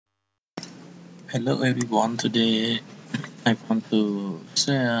Hello everyone, today I want to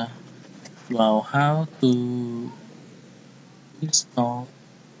share about how to install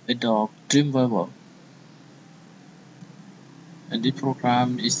Adobe Dreamweaver. And this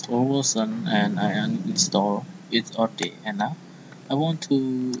program is old version and I uninstall it already, and now I want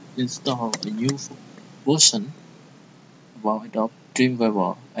to install a new version about Adobe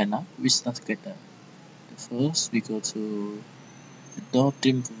Dreamweaver, and now we start together. First we go to Adobe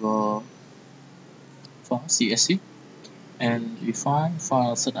Dreamweaver CS6 and we find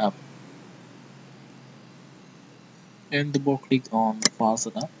file setup and double click on file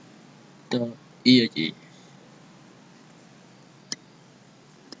setup the EIG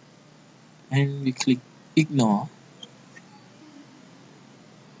and we click ignore.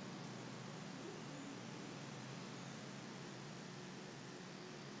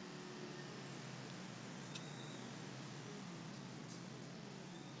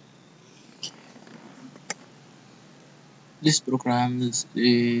 This program is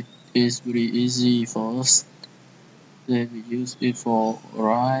very easy for us. Then we use it for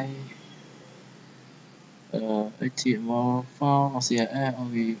write HTML file or CSS, or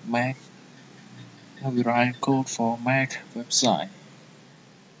we write code for Mac website.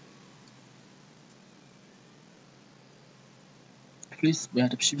 Please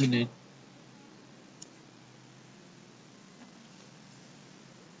wait a few minutes.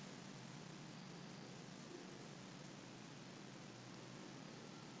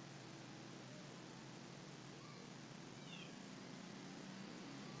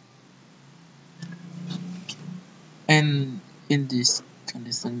 And in this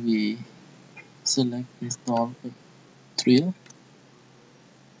condition, we select install trial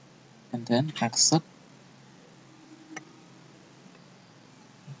and then accept.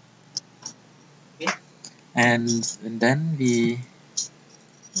 And then we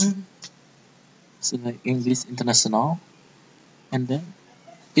select English International and then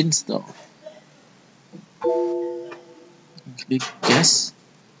install. Click yes.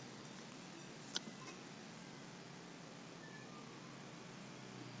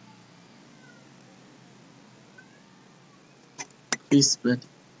 Please wait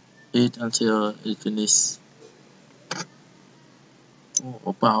it until it finishes. For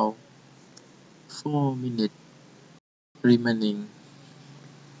about 4 minutes remaining.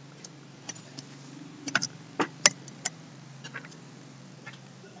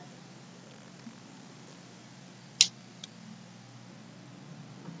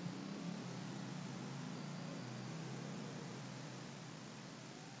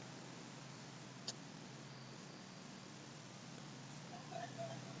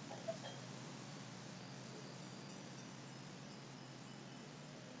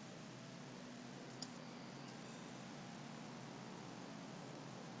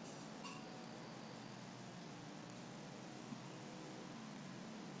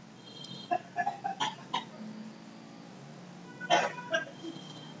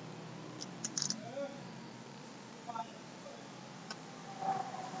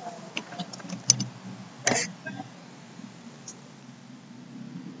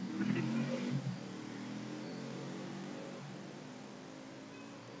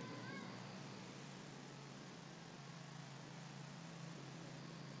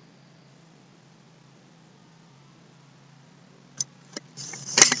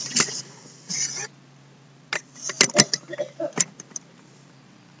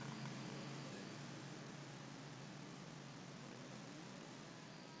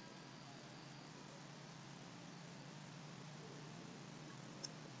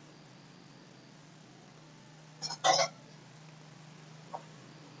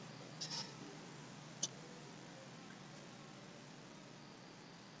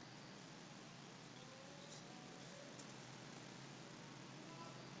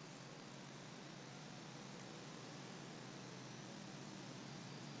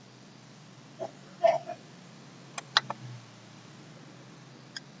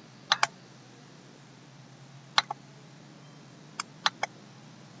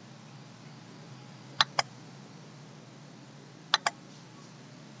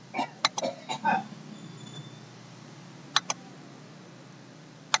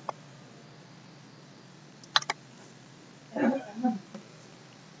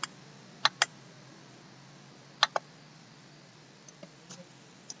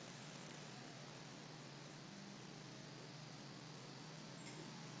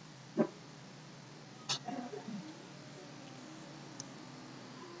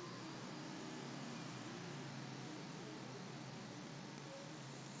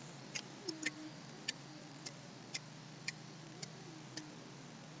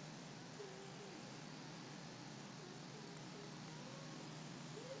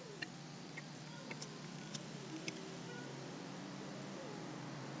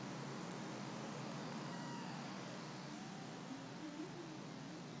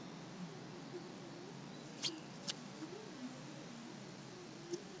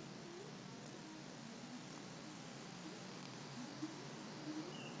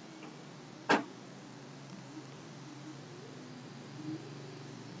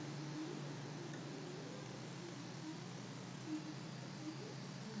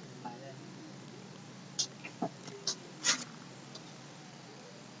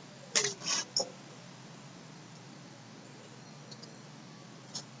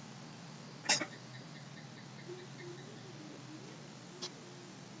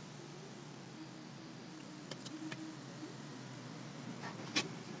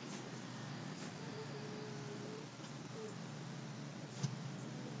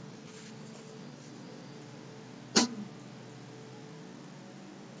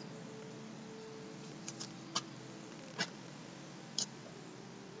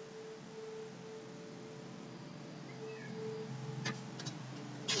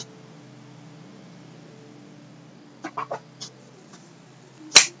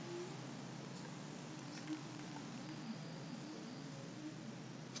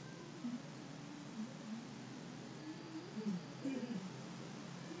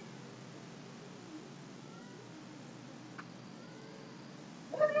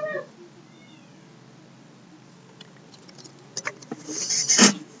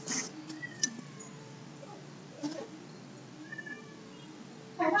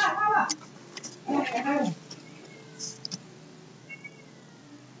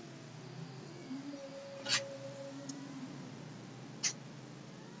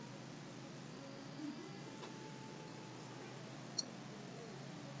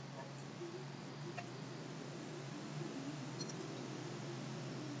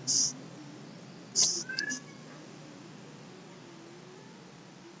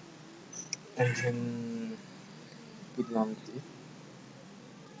 and then belong to it.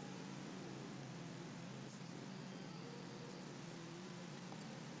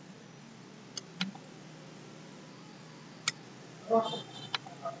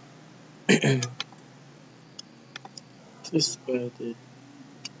 This spread it.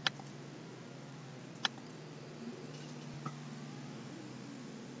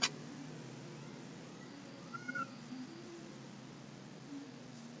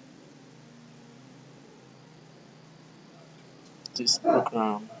 This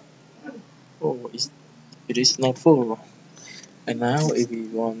program. Oh, it is not full. And now if we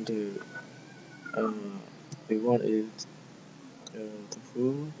want to uh, we want it to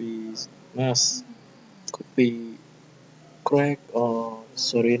full, we must copy crack or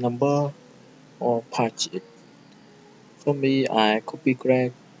serial number or patch it. For me, I copy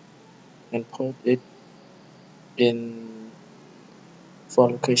crack and put it in for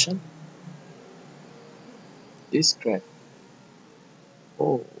location. This crack.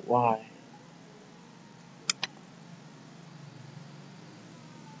 Oh, why?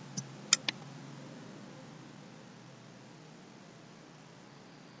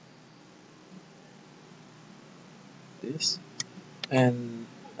 This. And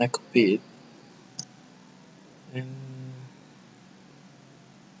I copy it and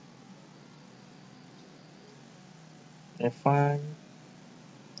I find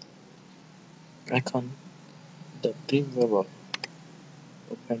icon the Dreamweaver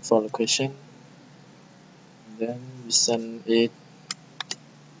open for location. Then we send it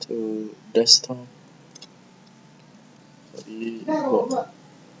to desktop. So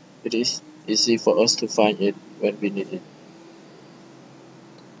it is easy for us to find it when we need it.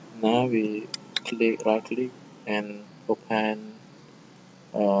 Now we right click and open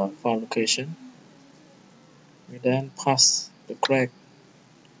file location. We then pass the crack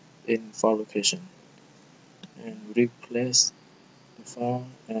in file location and replace the file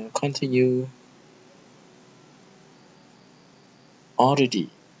and continue already.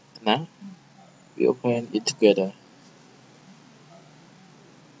 Now we open it together.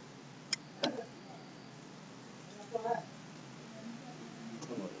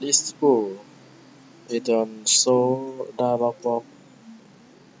 List full. It don't show dialog box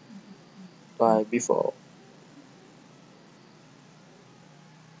by before.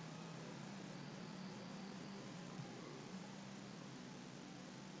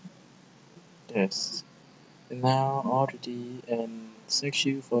 Yes. Now already, and thank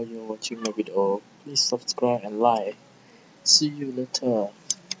you for your watching my video. Please subscribe and like. See you later.